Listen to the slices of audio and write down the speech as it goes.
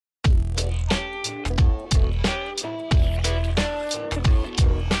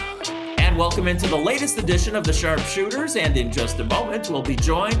welcome into the latest edition of the Sharpshooters, and in just a moment, we'll be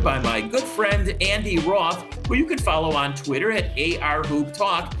joined by my good friend Andy Roth, who you can follow on Twitter at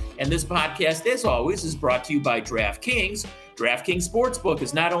ARHoopTalk. And this podcast, as always, is brought to you by DraftKings. DraftKings Sportsbook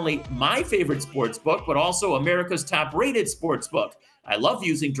is not only my favorite sportsbook, but also America's top-rated sportsbook. I love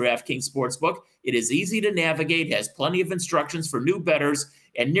using DraftKings Sportsbook. It is easy to navigate, has plenty of instructions for new bettors,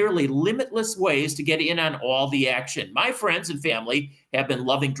 and nearly limitless ways to get in on all the action. My friends and family have been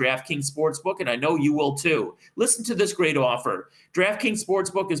loving DraftKings Sportsbook, and I know you will too. Listen to this great offer. DraftKings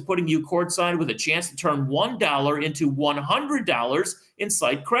Sportsbook is putting you courtside with a chance to turn $1 into $100 in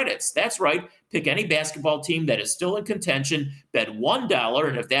site credits. That's right. Pick any basketball team that is still in contention, bet $1,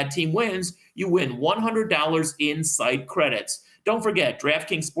 and if that team wins, you win $100 in site credits. Don't forget,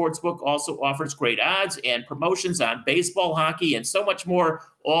 DraftKings Sportsbook also offers great odds and promotions on baseball, hockey, and so much more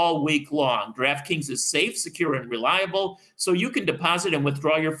all week long. DraftKings is safe, secure, and reliable, so you can deposit and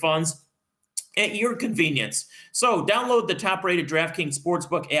withdraw your funds at your convenience. So download the top-rated DraftKings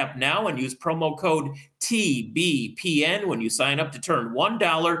Sportsbook app now and use promo code TBPN when you sign up to turn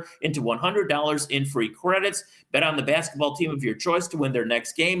 $1 into $100 in free credits. Bet on the basketball team of your choice to win their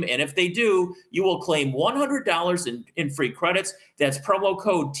next game, and if they do, you will claim $100 in free credits. That's promo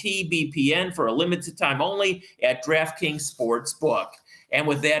code TBPN for a limited time only at DraftKings Sportsbook. And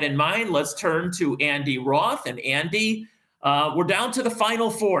with that in mind, let's turn to Andy Roth. And Andy, we're down to the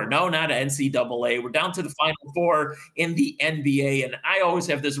Final Four. No, not NCAA. We're down to the Final Four in the NBA. And I always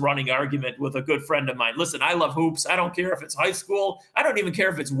have this running argument with a good friend of mine. Listen, I love hoops. I don't care if it's high school. I don't even care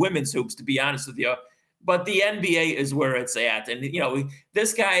if it's women's hoops, to be honest with you. But the NBA is where it's at. And, you know,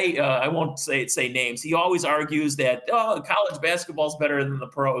 this guy, I won't say names. He always argues that, college basketball is better than the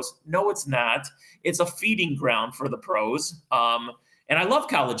pros. No, it's not. It's a feeding ground for the pros. And I love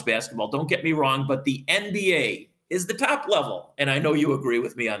college basketball. Don't get me wrong. But the NBA is the top level. And I know you agree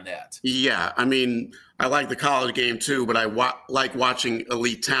with me on that. Yeah. I mean, I like the college game too, but I like watching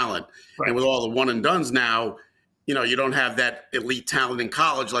elite talent. Right. And with all the one and dones now, you know, you don't have that elite talent in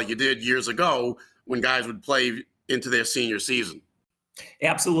college like you did years ago when guys would play into their senior season.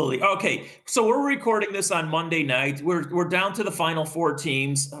 Absolutely. Okay, so we're recording this on Monday night. We're down to the final four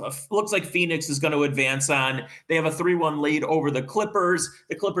teams. Looks like Phoenix is going to advance on. They have a 3-1 lead over the Clippers.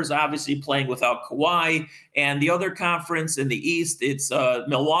 The Clippers obviously playing without Kawhi. And the other conference in the East, it's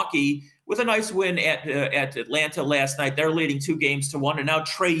Milwaukee with a nice win at Atlanta last night. They're leading 2-1. And now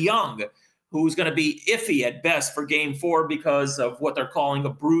Trae Young, who's going to be iffy at best for Game 4 because of what they're calling a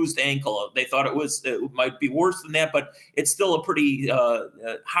bruised ankle. They thought it might be worse than that, but it's still a pretty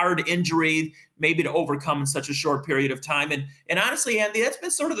hard injury, maybe to overcome in such a short period of time. And honestly, Andy, that's been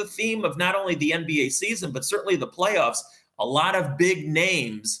sort of the theme of not only the NBA season, but certainly the playoffs. A lot of big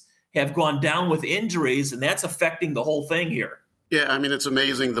names have gone down with injuries, and that's affecting the whole thing here. Yeah, I mean, it's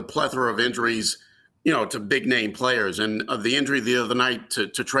amazing the plethora of injuries, you know, to big name players. And the injury the other night to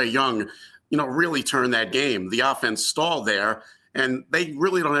Trae Young, you know, really turned that game. The offense stalled there, and they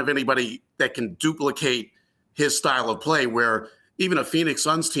really don't have anybody that can duplicate his style of play, where even a Phoenix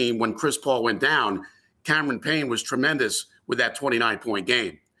Suns team, when Chris Paul went down, Cameron Payne was tremendous with that 29-point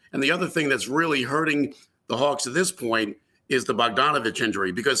game. And the other thing that's really hurting the Hawks at this point is the Bogdanovich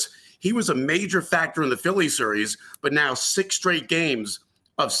injury, because he was a major factor in the Philly series, but now 6 straight games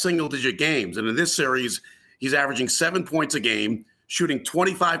of single-digit games. And in this series, he's averaging 7 points a game, shooting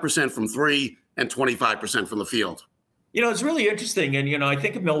 25% from three and 25% from the field. You know, it's really interesting. And, you know, I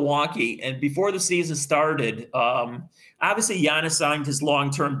think of Milwaukee, and before the season started, obviously Giannis signed his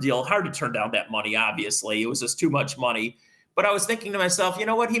long-term deal. Hard to turn down that money, obviously. It was just too much money. But I was thinking to myself, you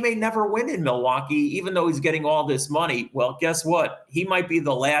know what? He may never win in Milwaukee, even though he's getting all this money. Well, guess what? He might be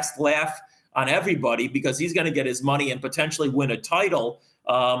the last laugh on everybody because he's going to get his money and potentially win a title.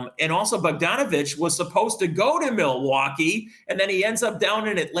 And also Bogdanovich was supposed to go to Milwaukee, and then he ends up down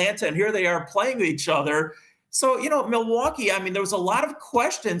in Atlanta, and here they are playing each other. So, you know, Milwaukee, I mean, there was a lot of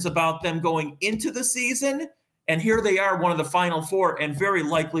questions about them going into the season, and here they are, one of the Final Four, and very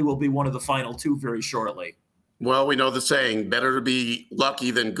likely will be one of the Final 2 very shortly. Well, we know the saying, better to be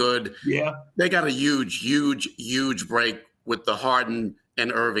lucky than good. Yeah. They got a huge break with the Harden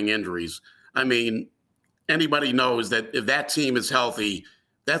and Irving injuries. I mean, anybody knows that if that team is healthy,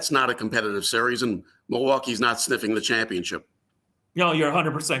 that's not a competitive series, and Milwaukee's not sniffing the championship. No, you're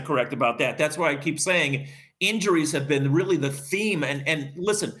 100% correct about that. That's why I keep saying injuries have been really the theme. And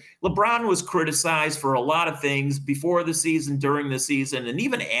listen, LeBron was criticized for a lot of things before the season, during the season, and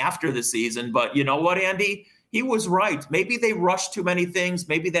even after the season. But you know what, Andy? He was right. Maybe they rushed too many things.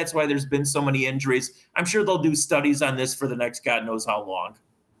 Maybe that's why there's been so many injuries. I'm sure they'll do studies on this for the next God knows how long.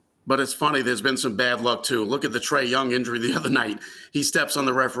 But it's funny, there's been some bad luck too. Look at the Trae Young injury the other night. He steps on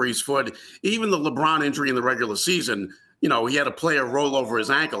the referee's foot. Even the LeBron injury in the regular season, he had a player roll over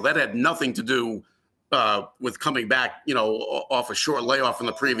his ankle. That had nothing to do with coming back, off a short layoff from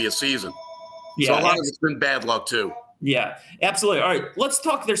the previous season. Yeah, so a lot of it's been bad luck too. Yeah, absolutely. All right, let's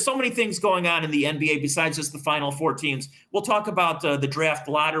talk. There's so many things going on in the NBA besides just the Final Four teams. We'll talk about the draft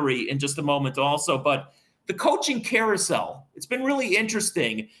lottery in just a moment also, but the coaching carousel, it's been really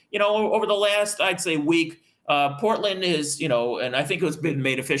interesting. Over the last, I'd say, week, Portland is, and I think it's been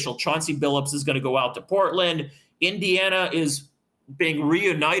made official, Chauncey Billups is going to go out to Portland. Indiana is being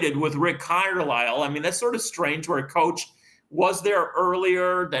reunited with Rick Carlisle. I mean, that's sort of strange where a coach was there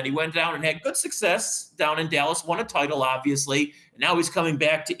earlier, then he went down and had good success down in Dallas, won a title, obviously. And now he's coming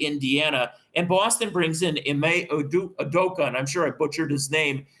back to Indiana. And Boston brings in Ime Udoka, and I'm sure I butchered his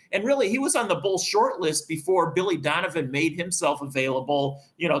name. And really, he was on the Bulls short list before Billy Donovan made himself available,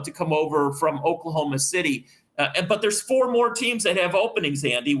 to come over from Oklahoma City. But there's 4 more teams that have openings,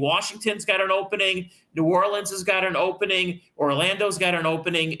 Andy. Washington's got an opening. New Orleans has got an opening. Orlando's got an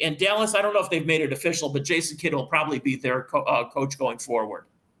opening. And Dallas, I don't know if they've made it official, but Jason Kidd will probably be their coach going forward.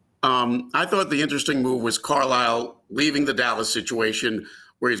 I thought the interesting move was Carlisle leaving the Dallas situation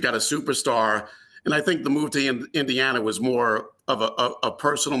where he's got a superstar. And I think the move to Indiana was more of a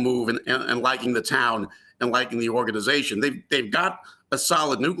personal move and liking the town and liking the organization. They've got a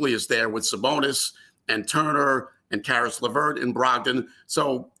solid nucleus there with Sabonis and Turner and Karis LeVert and Brogdon.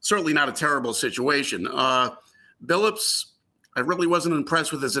 So certainly not a terrible situation. Billups, I really wasn't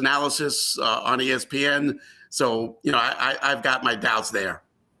impressed with his analysis on ESPN. So, I've got my doubts there.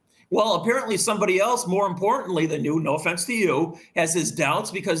 Well, apparently somebody else, more importantly than you, no offense to you, has his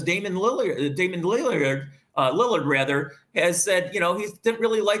doubts because Damian Lillard has said, he didn't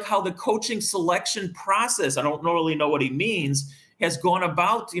really like how the coaching selection process, I don't really know what he means, has gone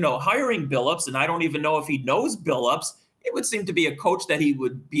about, hiring Billups. And I don't even know if he knows Billups. It would seem to be a coach that he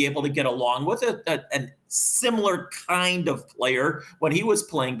would be able to get along with, a similar kind of player when he was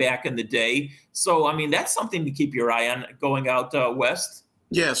playing back in the day. So, I mean, that's something to keep your eye on going out west.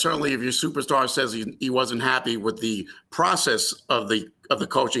 Yeah, certainly. If your superstar says he wasn't happy with the process of the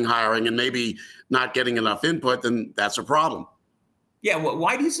coaching hiring and maybe not getting enough input, then that's a problem. Yeah. Well,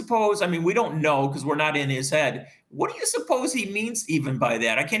 why do you suppose? I mean, we don't know because we're not in his head. What do you suppose he means even by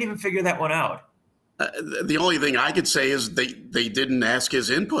that? I can't even figure that one out. The only thing I could say is they didn't ask his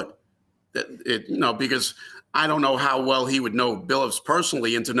input. Because I don't know how well he would know Billups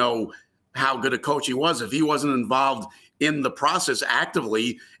personally and to know how good a coach he was. If he wasn't involved in the process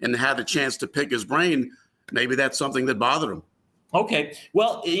actively and had a chance to pick his brain, maybe that's something that bothered him. Okay.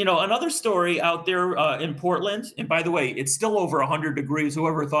 Well, another story out there in Portland, and by the way, it's still over 100 degrees.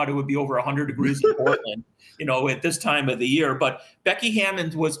 Whoever thought it would be over 100 degrees in Portland, at this time of the year. But Becky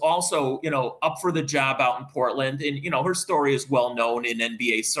Hammon was also, up for the job out in Portland. And, her story is well known in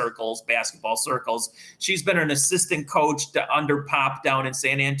NBA circles, basketball circles. She's been an assistant coach under Pop down in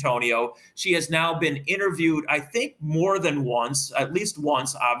San Antonio. She has now been interviewed, I think, more than once, at least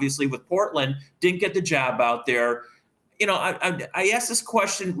once, obviously, with Portland. Didn't get the job out there. I ask this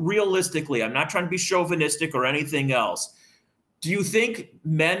question realistically. I'm not trying to be chauvinistic or anything else. Do you think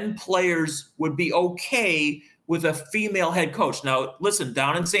men players would be okay with a female head coach? Now, listen,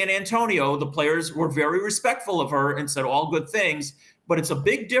 down in San Antonio, the players were very respectful of her and said all good things, but it's a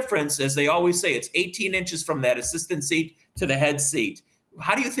big difference. As they always say, it's 18 inches from that assistant seat to the head seat.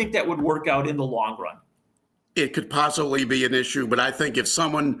 How do you think that would work out in the long run? It could possibly be an issue, but I think if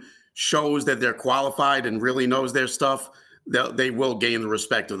someone shows that they're qualified and really knows their stuff, they will gain the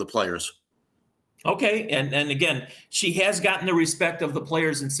respect of the players. Okay. And again, she has gotten the respect of the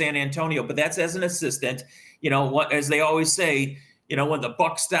players in San Antonio, but that's as an assistant. As they always say, when the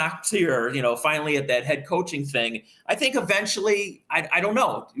buck stops here, finally at that head coaching thing, I think eventually, I don't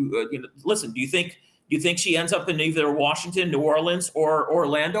know. Listen, do you think she ends up in either Washington, New Orleans, or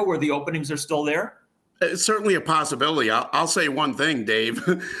Orlando, where the openings are still there? It's certainly a possibility. I'll say one thing, Dave.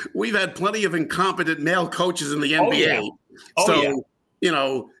 We've had plenty of incompetent male coaches in the NBA.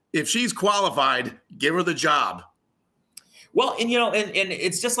 If she's qualified, give her the job. Well, and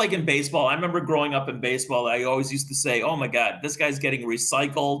it's just like in baseball. I remember growing up in baseball, I always used to say, oh my God, this guy's getting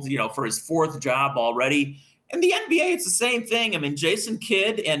recycled, for his 4th job already. In the NBA, it's the same thing. I mean, Jason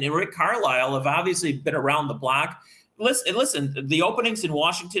Kidd and Rick Carlisle have obviously been around the block. Listen, the openings in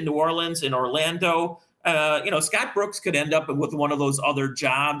Washington, New Orleans, and Orlando, Scott Brooks could end up with one of those other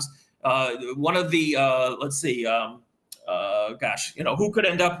jobs. One of the, who could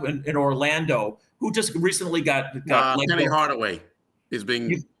end up in Orlando? Who just recently got Penny Hardaway is being.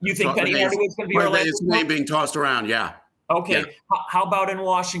 You think Penny Hardaway's going to be Orlando? His name being tossed around, yeah. Yeah. Okay. How about in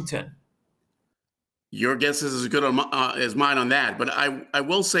Washington? Your guess is as good as mine on that. But I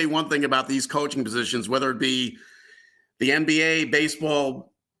will say one thing about these coaching positions, whether it be the NBA,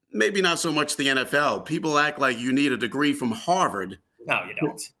 baseball, maybe not so much the NFL. People act like you need a degree from Harvard No, you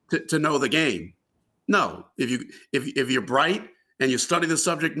don't. to know the game. No, if you're bright and you study the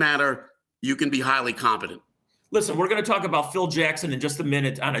subject matter, you can be highly competent. Listen, we're going to talk about Phil Jackson in just a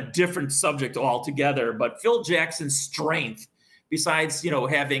minute on a different subject altogether. But Phil Jackson's strength, besides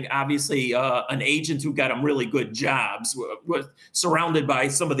having obviously an agent who got him really good jobs, was surrounded by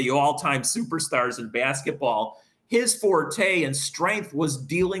some of the all-time superstars in basketball. His forte and strength was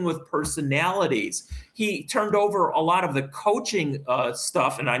dealing with personalities. He turned over a lot of the coaching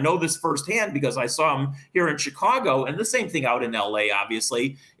stuff, and I know this firsthand because I saw him here in Chicago, and the same thing out in LA,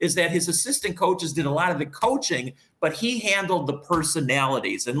 obviously, is that his assistant coaches did a lot of the coaching, but he handled the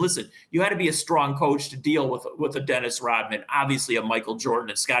personalities. And listen, you had to be a strong coach to deal with a Dennis Rodman, obviously a Michael Jordan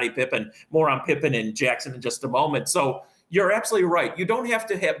and Scottie Pippen. More on Pippen and Jackson in just a moment. So you're absolutely right. You don't have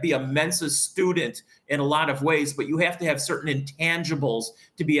to be a Mensa student in a lot of ways, but you have to have certain intangibles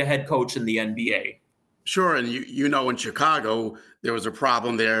to be a head coach in the NBA. Sure, and you know in Chicago there was a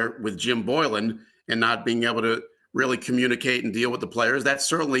problem there with Jim Boylan and not being able to really communicate and deal with the players. That's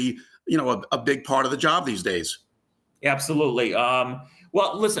certainly a big part of the job these days. Absolutely.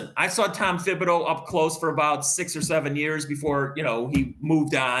 Well, listen, I saw Tom Thibodeau up close for about 6 or 7 years before he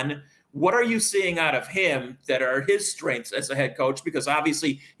moved on. What are you seeing out of him that are his strengths as a head coach? Because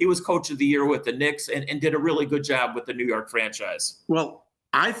obviously he was coach of the year with the Knicks and did a really good job with the New York franchise. Well,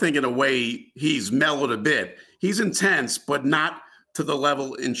 I think in a way he's mellowed a bit. He's intense, but not to the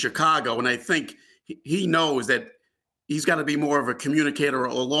level in Chicago. And I think he knows that he's got to be more of a communicator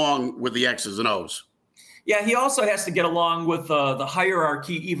along with the X's and O's. Yeah, he also has to get along with the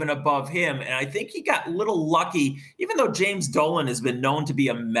hierarchy even above him. And I think he got a little lucky, even though James Dolan has been known to be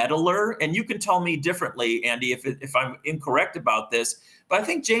a meddler. And you can tell me differently, Andy, if I'm incorrect about this. But I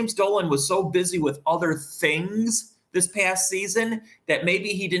think James Dolan was so busy with other things this past season that maybe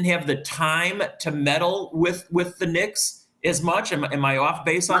he didn't have the time to meddle with the Knicks as much. Am I off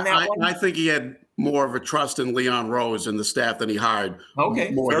base on that one? I think he had more of a trust in Leon Rose and the staff that he hired. Okay,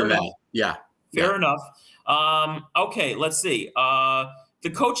 more than that. Yeah. Fair enough. Okay, let's see. The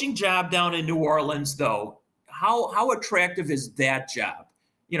coaching job down in New Orleans, though, how attractive is that job?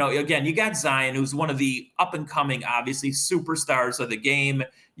 Again, you got Zion, who's one of the up-and-coming, obviously, superstars of the game.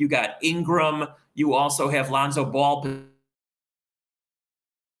 You got Ingram. You also have Lonzo Ball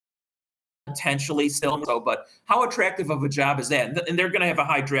potentially still. But how attractive of a job is that? And they're going to have a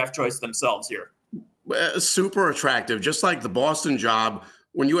high draft choice themselves here. Super attractive, just like the Boston job.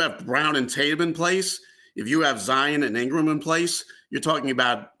 When you have Brown and Tatum in place, if you have Zion and Ingram in place, you're talking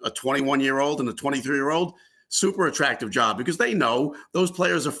about a 21-year-old and a 23-year-old. Super attractive job because they know those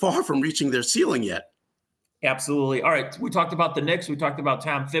players are far from reaching their ceiling yet. Absolutely. All right. We talked about the Knicks. We talked about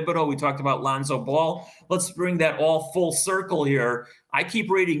Tom Thibodeau. We talked about Lonzo Ball. Let's bring that all full circle here. I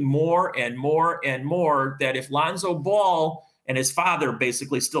keep reading more and more and more that if Lonzo Ball and his father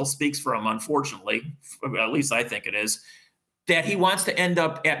basically still speaks for him, unfortunately, at least I think it is, that he wants to end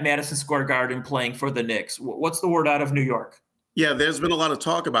up at Madison Square Garden playing for the Knicks. What's the word out of New York? Yeah, there's been a lot of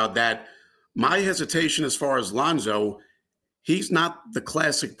talk about that. My hesitation as far as Lonzo, he's not the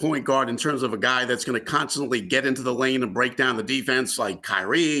classic point guard in terms of a guy that's going to constantly get into the lane and break down the defense like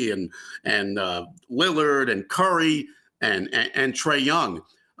Kyrie and Lillard and Curry and Trae Young.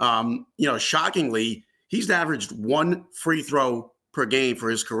 Shockingly, he's averaged 1 free throw per game for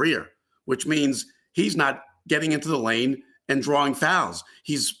his career, which means he's not getting into the lane and drawing fouls.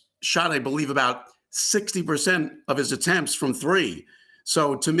 He's shot, I believe, about 60% of his attempts from 3.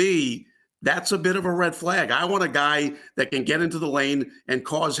 So to me, that's a bit of a red flag. I want a guy that can get into the lane and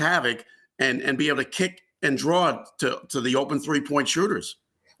cause havoc and be able to kick and draw to the open 3-point shooters.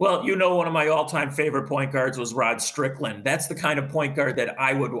 Well, one of my all-time favorite point guards was Rod Strickland. That's the kind of point guard that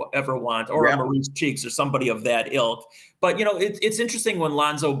I would ever want, or a Maurice Cheeks or somebody of that ilk. But, it's interesting when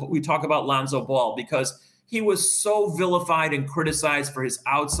we talk about Lonzo Ball because he was so vilified and criticized for his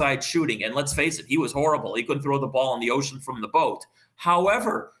outside shooting. And let's face it, he was horrible. He couldn't throw the ball in the ocean from the boat.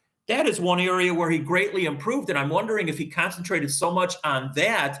 However, that is one area where he greatly improved. And I'm wondering if he concentrated so much on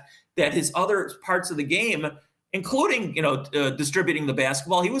that his other parts of the game, including, distributing the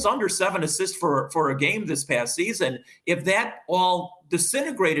basketball, he was under 7 assists for a game this past season. If that all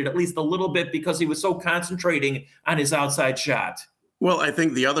disintegrated at least a little bit because he was so concentrating on his outside shot. Well, I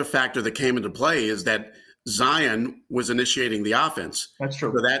think the other factor that came into play is that Zion was initiating the offense. That's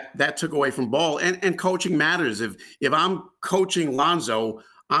true. So that took away from Ball. And coaching matters. If I'm coaching Lonzo,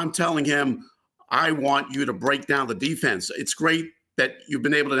 I'm telling him, I want you to break down the defense. It's great that you've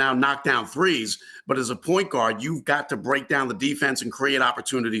been able to now knock down threes, but as a point guard, you've got to break down the defense and create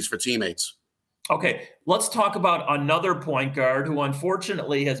opportunities for teammates. Okay, let's talk about another point guard who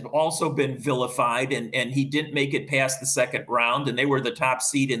unfortunately has also been vilified, and he didn't make it past the second round, and they were the top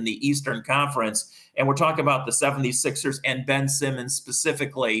seed in the Eastern Conference. And we're talking about the 76ers and Ben Simmons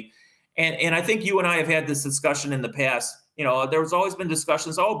specifically. And I think you and I have had this discussion in the past. You know, there's always been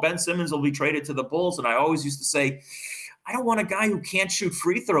discussions, oh, Ben Simmons will be traded to the Bulls. And I always used to say, I don't want a guy who can't shoot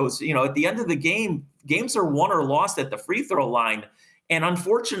free throws. You know, at the end of the game, games are won or lost at the free throw line. And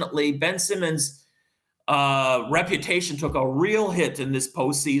unfortunately, Ben Simmons' reputation took a real hit in this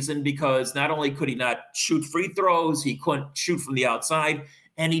postseason because not only could he not shoot free throws, he couldn't shoot from the outside,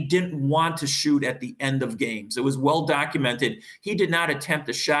 and he didn't want to shoot at the end of games. It was well documented. He did not attempt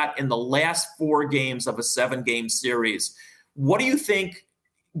a shot in the last 4 games of a 7-game series. What do you think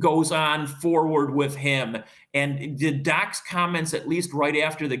goes on forward with him? And did Doc's comments, at least right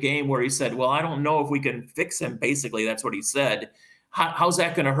after the game, where he said, well, I don't know if we can fix him, basically, that's what he said. How's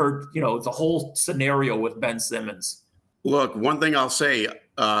that going to hurt, you know, the whole scenario with Ben Simmons? Look, one thing I'll say,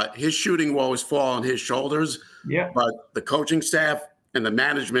 his shooting will always fall on his shoulders. Yeah. But the coaching staff and the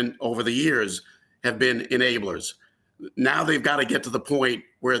management over the years have been enablers. Now they've got to get to the point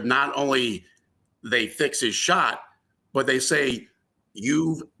where not only they fix his shot, but they say,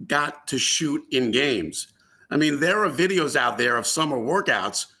 you've got to shoot in games. I mean, there are videos out there of summer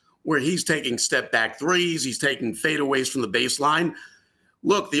workouts where he's taking step back threes, he's taking fadeaways from the baseline.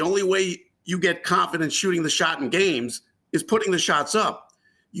 Look, the only way you get confidence shooting the shot in games is putting the shots up.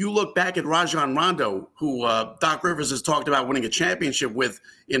 You look back at Rajon Rondo, who Doc Rivers has talked about winning a championship with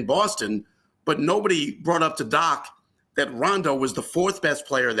in Boston, but nobody brought up to Doc that Rondo was the 4th best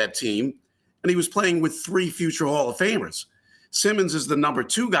player of that team, and he was playing with 3 future Hall of Famers. Simmons is the number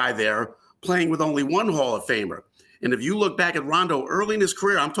 2 guy there, playing with only 1 Hall of Famer. And if you look back at Rondo early in his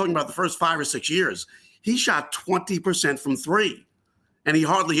career, I'm talking about the first 5 or 6 years, he shot 20% from 3. And he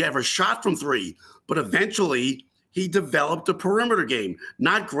hardly ever shot from 3. But eventually, he developed a perimeter game.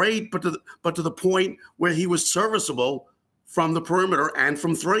 Not great, but to the point where he was serviceable from the perimeter and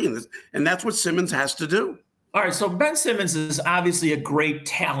from 3. And that's what Simmons has to do. All right, so Ben Simmons is obviously a great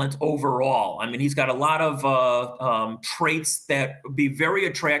talent overall. I mean, he's got a lot of traits that would be very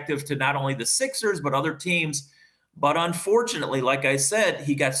attractive to not only the Sixers, but other teams. But unfortunately, like I said,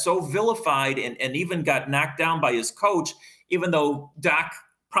 he got so vilified and even got knocked down by his coach, even though Doc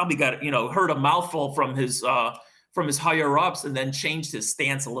probably got, you know, heard a mouthful from his higher ups and then changed his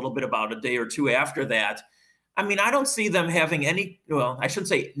stance a little bit about a day or 2 after that. I mean, I don't see them having any, well, I shouldn't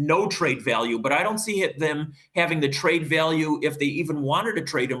say no trade value, but I don't see them having the trade value if they even wanted to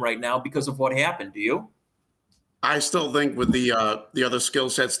trade him right now because of what happened. Do you? I still think with the other skill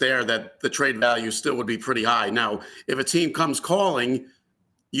sets there that the trade value still would be pretty high. Now, if a team comes calling,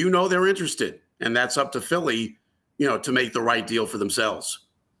 you know they're interested, and that's up to Philly, you know, to make the right deal for themselves.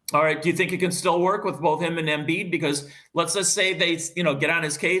 All right. Do you think it can still work with both him and Embiid? Because let's just say they, you know, get on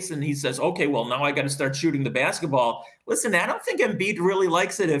his case and he says, okay, well, now I got to start shooting the basketball. Listen, I don't think Embiid really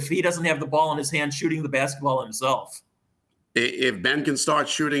likes it if he doesn't have the ball in his hand shooting the basketball himself. If Ben can start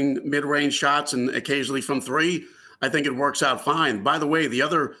shooting mid-range shots and occasionally from 3, I think it works out fine. By the way, the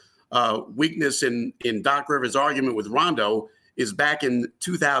other weakness in Doc Rivers' argument with Rondo is back in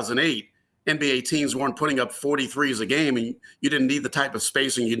 2008, NBA teams weren't putting up 43s a game, and you didn't need the type of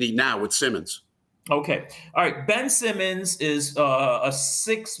spacing you need now with Simmons. Okay. All right. Ben Simmons is a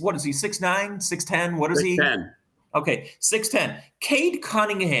 6, what is he, 6'9", 6'10"? What is 6'10". he? Okay, 6'10". Cade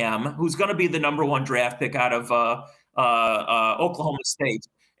Cunningham, who's going to be the number 1 draft pick out of Oklahoma State.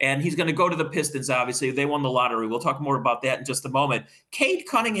 And he's going to go to the Pistons, obviously. They won the lottery. We'll talk more about that in just a moment. Cade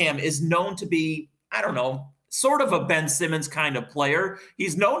Cunningham is known to be, I don't know, sort of a Ben Simmons kind of player.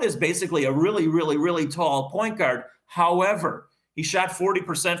 He's known as basically a really, really, really tall point guard. However, he shot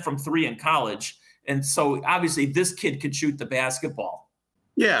 40% from 3 in college. And so obviously this kid could shoot the basketball.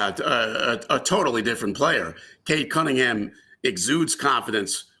 Yeah, a totally different player. Cade Cunningham exudes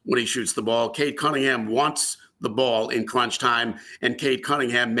confidence when he shoots the ball. Cade Cunningham wants the ball in crunch time, and Cade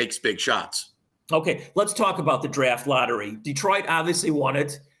Cunningham makes big shots. Okay, let's talk about the draft lottery. Detroit obviously won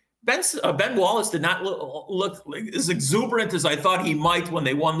it. Ben Wallace did not look as exuberant as I thought he might when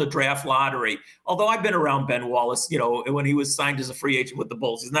they won the draft lottery. Although I've been around Ben Wallace, you know, when he was signed as a free agent with the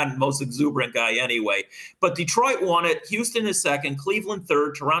Bulls. He's not the most exuberant guy anyway. But Detroit won it. Houston is 2nd, Cleveland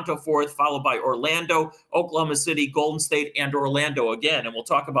 3rd, Toronto 4th, followed by Orlando, Oklahoma City, Golden State, and Orlando again. And we'll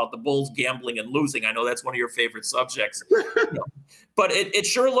talk about the Bulls gambling and losing. I know that's one of your favorite subjects. But it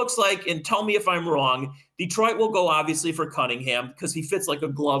sure looks like, and tell me if I'm wrong, Detroit will go obviously for Cunningham because he fits like a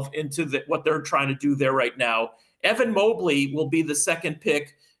glove into what they're trying to do there right now. Evan Mobley will be the second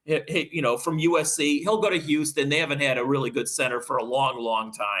pick, from USC. He'll go to Houston. They haven't had a really good center for a long,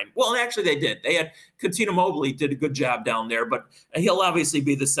 long time. Well, actually, they did. They had Coutinho Mobley did a good job down there, but he'll obviously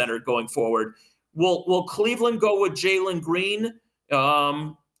be the center going forward. Will Cleveland go with Jalen Green?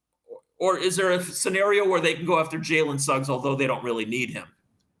 Or is there a scenario where they can go after Jalen Suggs, although they don't really need him?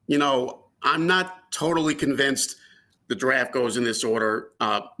 I'm not totally convinced the draft goes in this order.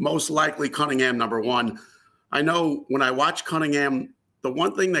 Most likely Cunningham, number one. I know when I watched Cunningham, the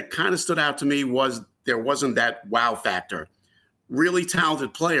one thing that kind of stood out to me was there wasn't that wow factor. Really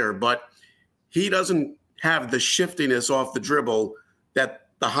talented player, but he doesn't have the shiftiness off the dribble that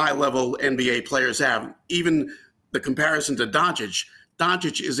the high-level NBA players have. Even the comparison to Doncic.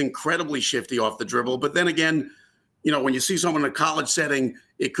 Doncic is incredibly shifty off the dribble, but then again, when you see someone in a college setting,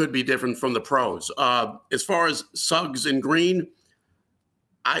 it could be different from the pros. As far as Suggs and Green,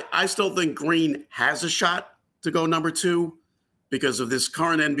 I still think Green has a shot to go number two because of this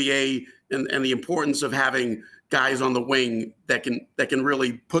current NBA and the importance of having guys on the wing that can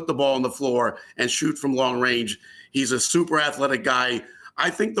really put the ball on the floor and shoot from long range. He's a super athletic guy. I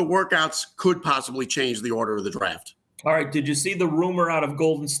think the workouts could possibly change the order of the draft. All right. Did you see the rumor out of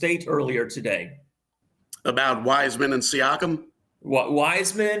Golden State earlier today? About Wiseman and Siakam?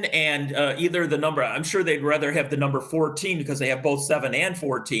 Wiseman and either the number, I'm sure they'd rather have the number 14 because they have both 7 and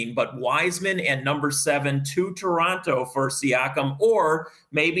 14, but Wiseman and number 7 to Toronto for Siakam, or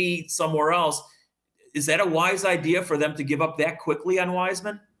maybe somewhere else. Is that a wise idea for them to give up that quickly on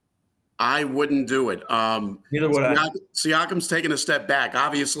Wiseman? I wouldn't do it. Neither would I. Siakam's taken a step back.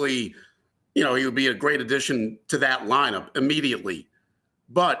 Obviously, he would be a great addition to that lineup immediately.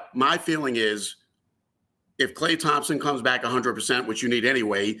 But my feeling is, if Klay Thompson comes back 100%, which you need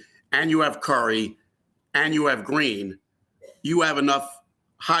anyway, and you have Curry and you have Green, you have enough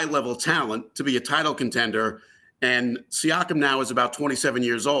high-level talent to be a title contender. And Siakam now is about 27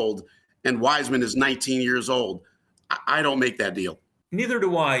 years old, and Wiseman is 19 years old. I don't make that deal. Neither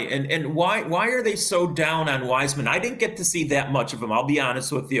do I. And why are they so down on Wiseman? I didn't get to see that much of him, I'll be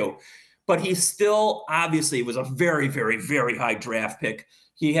honest with you. But he still obviously was a very, very, very high draft pick.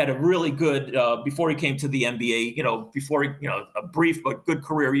 He had a really good, before he came to the NBA, before, a brief but good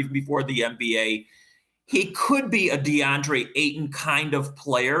career even before the NBA. He could be a DeAndre Ayton kind of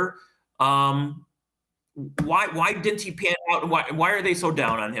player. Why didn't he pan out? Why are they so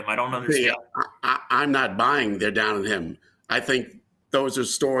down on him? I don't understand. I'm not buying they're down on him. I think those are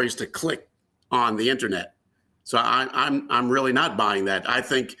stories to click on the internet. So I'm really not buying that. I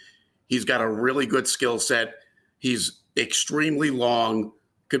think he's got a really good skill set. He's extremely long.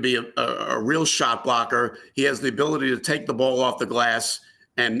 Could be a real shot blocker. He has the ability to take the ball off the glass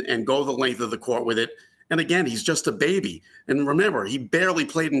and go the length of the court with it. And again, he's just a baby. And remember, he barely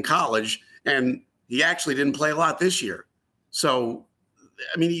played in college, and he actually didn't play a lot this year. So,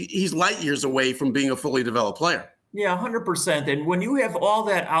 he's light years away from being a fully developed player. Yeah, 100%. And when you have all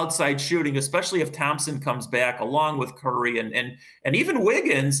that outside shooting, especially if Thompson comes back along with Curry and even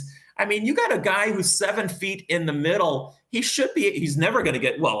Wiggins, you got a guy who's 7 feet in the middle. He's never going to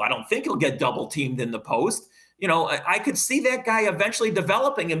get, I don't think he'll get double teamed in the post. I could see that guy eventually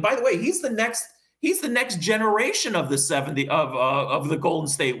developing. And by the way, he's the next generation of of the Golden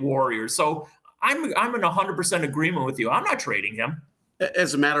State Warriors. So I'm in 100% agreement with you. I'm not trading him.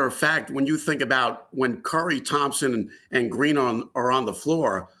 As a matter of fact, when you think about when Curry, Thompson, and Green are on the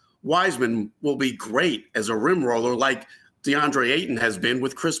floor, Wiseman will be great as a rim roller like DeAndre Ayton has been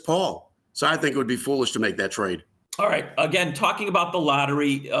with Chris Paul. So I think it would be foolish to make that trade. All right. Again, talking about the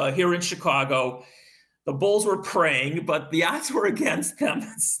lottery here in Chicago, the Bulls were praying, but the odds were against them.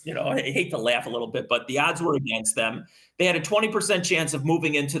 I hate to laugh a little bit, but the odds were against them. They had a 20% chance of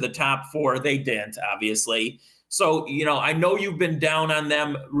moving into the top 4. They didn't, obviously. So, I know you've been down on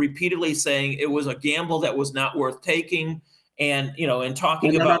them repeatedly saying it was a gamble that was not worth taking. And, in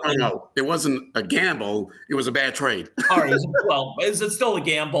talking about... No. It wasn't a gamble. It was a bad trade. All right. Well, is it still a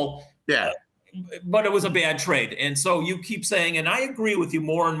gamble? Yeah. But it was a bad trade. And so you keep saying, and I agree with you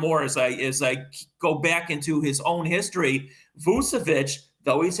more and more as I go back into his own history, Vucevic,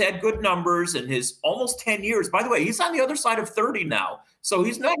 though he's had good numbers in his almost 10 years, by the way, he's on the other side of 30 now. So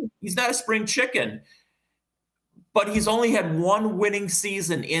he's not a spring chicken. But he's only had one winning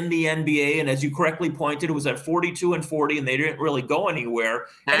season in the NBA, and as you correctly pointed, it was at 42-40, and they didn't really go anywhere.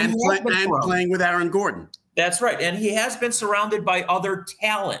 And playing with Aaron Gordon. That's right, and he has been surrounded by other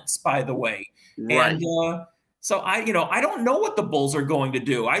talents, by the way. Right. And so I don't know what the Bulls are going to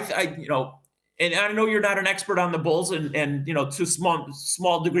do. and I know you're not an expert on the Bulls, and to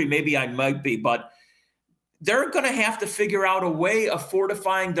small degree, maybe I might be, but they're going to have to figure out a way of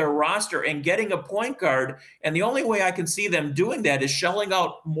fortifying their roster and getting a point guard. And the only way I can see them doing that is shelling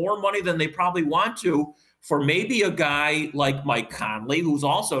out more money than they probably want to for maybe a guy like Mike Conley, who's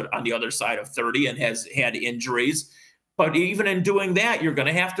also on the other side of 30 and has had injuries. But even in doing that, you're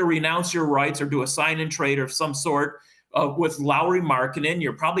going to have to renounce your rights or do a sign and trade of some sort with Lauri Markkanen.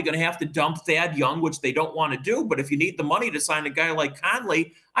 You're probably going to have to dump Thad Young, which they don't want to do. But if you need the money to sign a guy like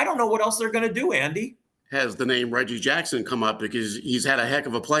Conley, I don't know what else they're going to do, Andy. Has the name Reggie Jackson come up because he's had a heck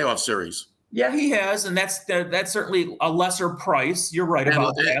of a playoff series. Yeah, he has, and that's certainly a lesser price. You're right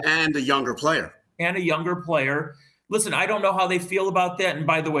about that. And a younger player. Listen, I don't know how they feel about that. And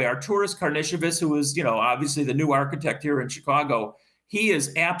by the way, Arturas Karnisovas, who is, obviously the new architect here in Chicago, he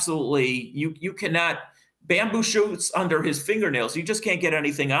is absolutely, you cannot, bamboo shoots under his fingernails. You just can't get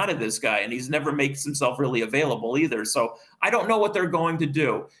anything out of this guy, and he's never makes himself really available either. So I don't know what they're going to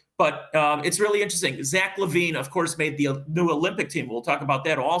do. But it's really interesting. Zach LaVine, of course, made the new Olympic team. We'll talk about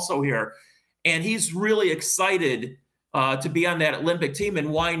that also here. And he's really excited to be on that Olympic team.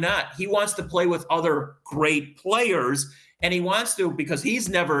 And why not? He wants to play with other great players. And he wants to because he's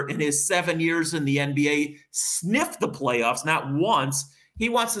never in his 7 years in the NBA sniffed the playoffs, not once. He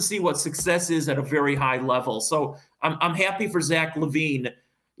wants to see what success is at a very high level. So I'm happy for Zach LaVine.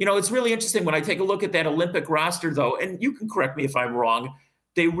 It's really interesting when I take a look at that Olympic roster, though, and you can correct me if I'm wrong,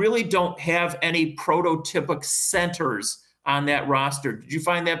 they really don't have any prototypic centers on that roster. Did you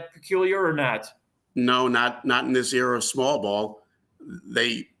find that peculiar or not? No, not in this era of small ball.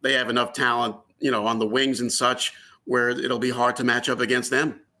 They have enough talent, on the wings and such, where it'll be hard to match up against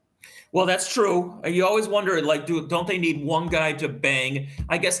them. Well, that's true. You always wonder, don't they need one guy to bang?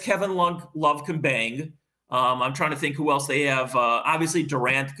 I guess Kevin Love can bang. I'm trying to think who else they have. Obviously,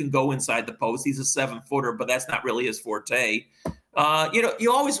 Durant can go inside the post. He's a 7-footer, but that's not really his forte.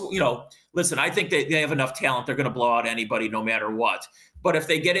 You always, listen, I think they have enough talent. They're going to blow out anybody no matter what. But if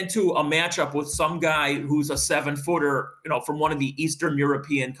they get into a matchup with some guy who's a 7-footer, from one of the Eastern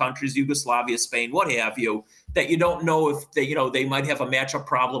European countries, Yugoslavia, Spain, what have you, that you don't know if they might have a matchup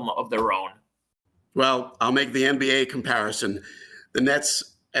problem of their own. Well, I'll make the NBA comparison. The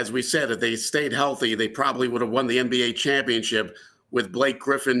Nets, as we said, if they stayed healthy, they probably would have won the NBA championship with Blake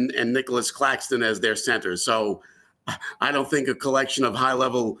Griffin and Nicholas Claxton as their centers. So I don't think a collection of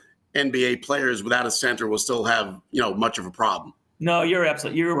high-level NBA players without a center will still have, much of a problem. No, you're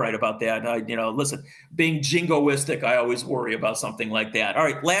right about that. Listen, being jingoistic, I always worry about something like that. All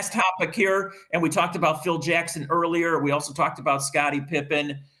right, last topic here, and we talked about Phil Jackson earlier. We also talked about Scottie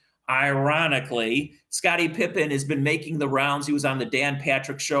Pippen. Ironically, Scottie Pippen has been making the rounds. He was on the Dan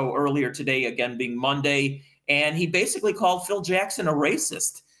Patrick Show earlier today, again being Monday, and he basically called Phil Jackson a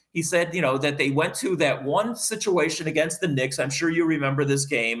racist. He said, that they went to that one situation against the Knicks. I'm sure you remember this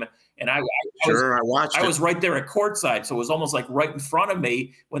game. And I watched it. I was right there at courtside. So it was almost like right in front of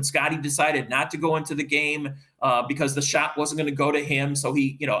me when Scottie decided not to go into the game because the shot wasn't going to go to him. So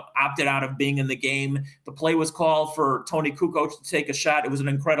he, opted out of being in the game. The play was called for Tony Kukoc to take a shot. It was an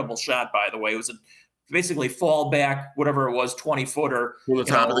incredible shot, by the way. It was basically fall back, whatever it was, 20-footer. From the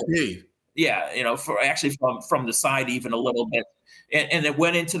top of the key. Yeah, from the side even a little bit. And it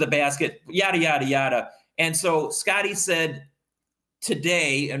went into the basket, yada, yada, yada. And so Scottie said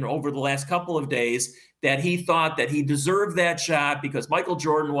today and over the last couple of days that he thought that he deserved that shot because Michael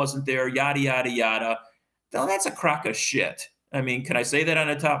Jordan wasn't there, yada, yada, yada. Now, that's a crock of shit. I mean, can I say that on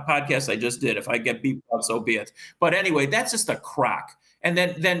a top podcast? I just did. If I get beat up, so be it. But anyway, that's just a crock. And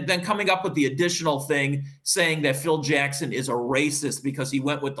then coming up with the additional thing saying that Phil Jackson is a racist because he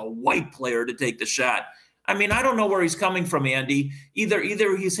went with the white player to take the shot. I mean, I don't know where he's coming from, Andy. Either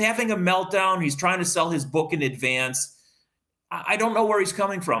he's having a meltdown, he's trying to sell his book in advance. I don't know where he's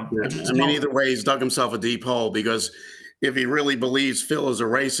coming from. Yeah. Either way, he's dug himself a deep hole because if he really believes Phil is a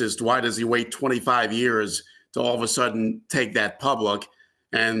racist, why does he wait 25 years to all of a sudden take that public?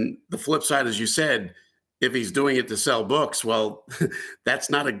 And the flip side, as you said, if he's doing it to sell books, well,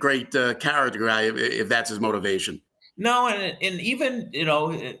 that's not a great character guy if that's his motivation. No, and even,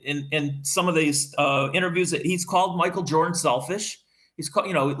 in some of these interviews, he's called Michael Jordan selfish. He's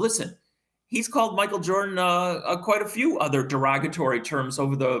called, listen, he's called Michael Jordan quite a few other derogatory terms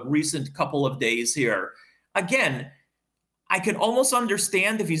over the recent couple of days here. Again, I can almost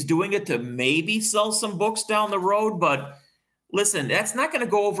understand if he's doing it to maybe sell some books down the road, but listen, that's not going to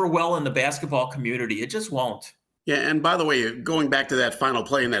go over well in the basketball community. It just won't. Yeah, and by the way, going back to that final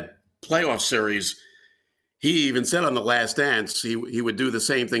play in that playoff series, he even said on The Last Dance he would do the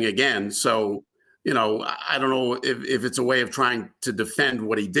same thing again. So, I don't know if it's a way of trying to defend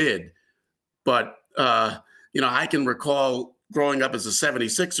what he did. But, I can recall growing up as a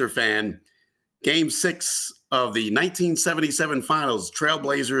 76er fan, Game 6 of the 1977 finals,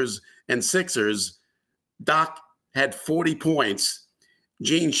 Trailblazers and Sixers, Doc had 40 points.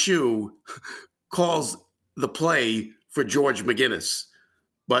 Gene Shue calls the play for George McGinnis.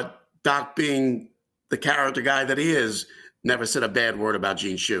 But Doc, being the character guy that he is, never said a bad word about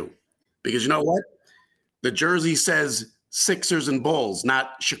Gene Shue. Because you know what? The jersey says Sixers and Bulls,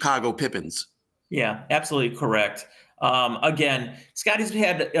 not Chicago Pippins. Yeah, absolutely correct. Again, Scotty's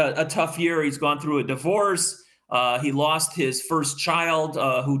had a tough year. He's gone through a divorce. He lost his first child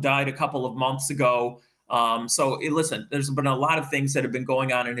who died a couple of months ago. Listen, there's been a lot of things that have been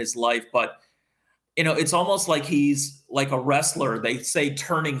going on in his life, but it's almost like he's like a wrestler. They say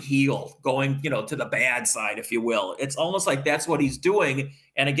turning heel, going, to the bad side, if you will. It's almost like that's what he's doing.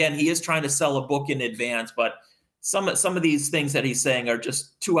 And again, he is trying to sell a book in advance, but some of these things that he's saying are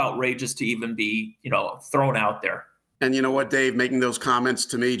just too outrageous to even be, thrown out there. And you know what, Dave? Making those comments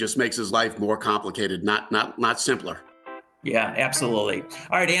to me just makes his life more complicated, not simpler. Yeah, absolutely.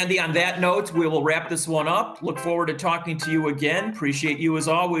 All right, Andy, on that note, we will wrap this one up. Look forward to talking to you again. Appreciate you as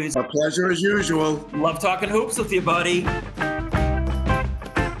always. A pleasure as usual. Love talking hoops with you, buddy.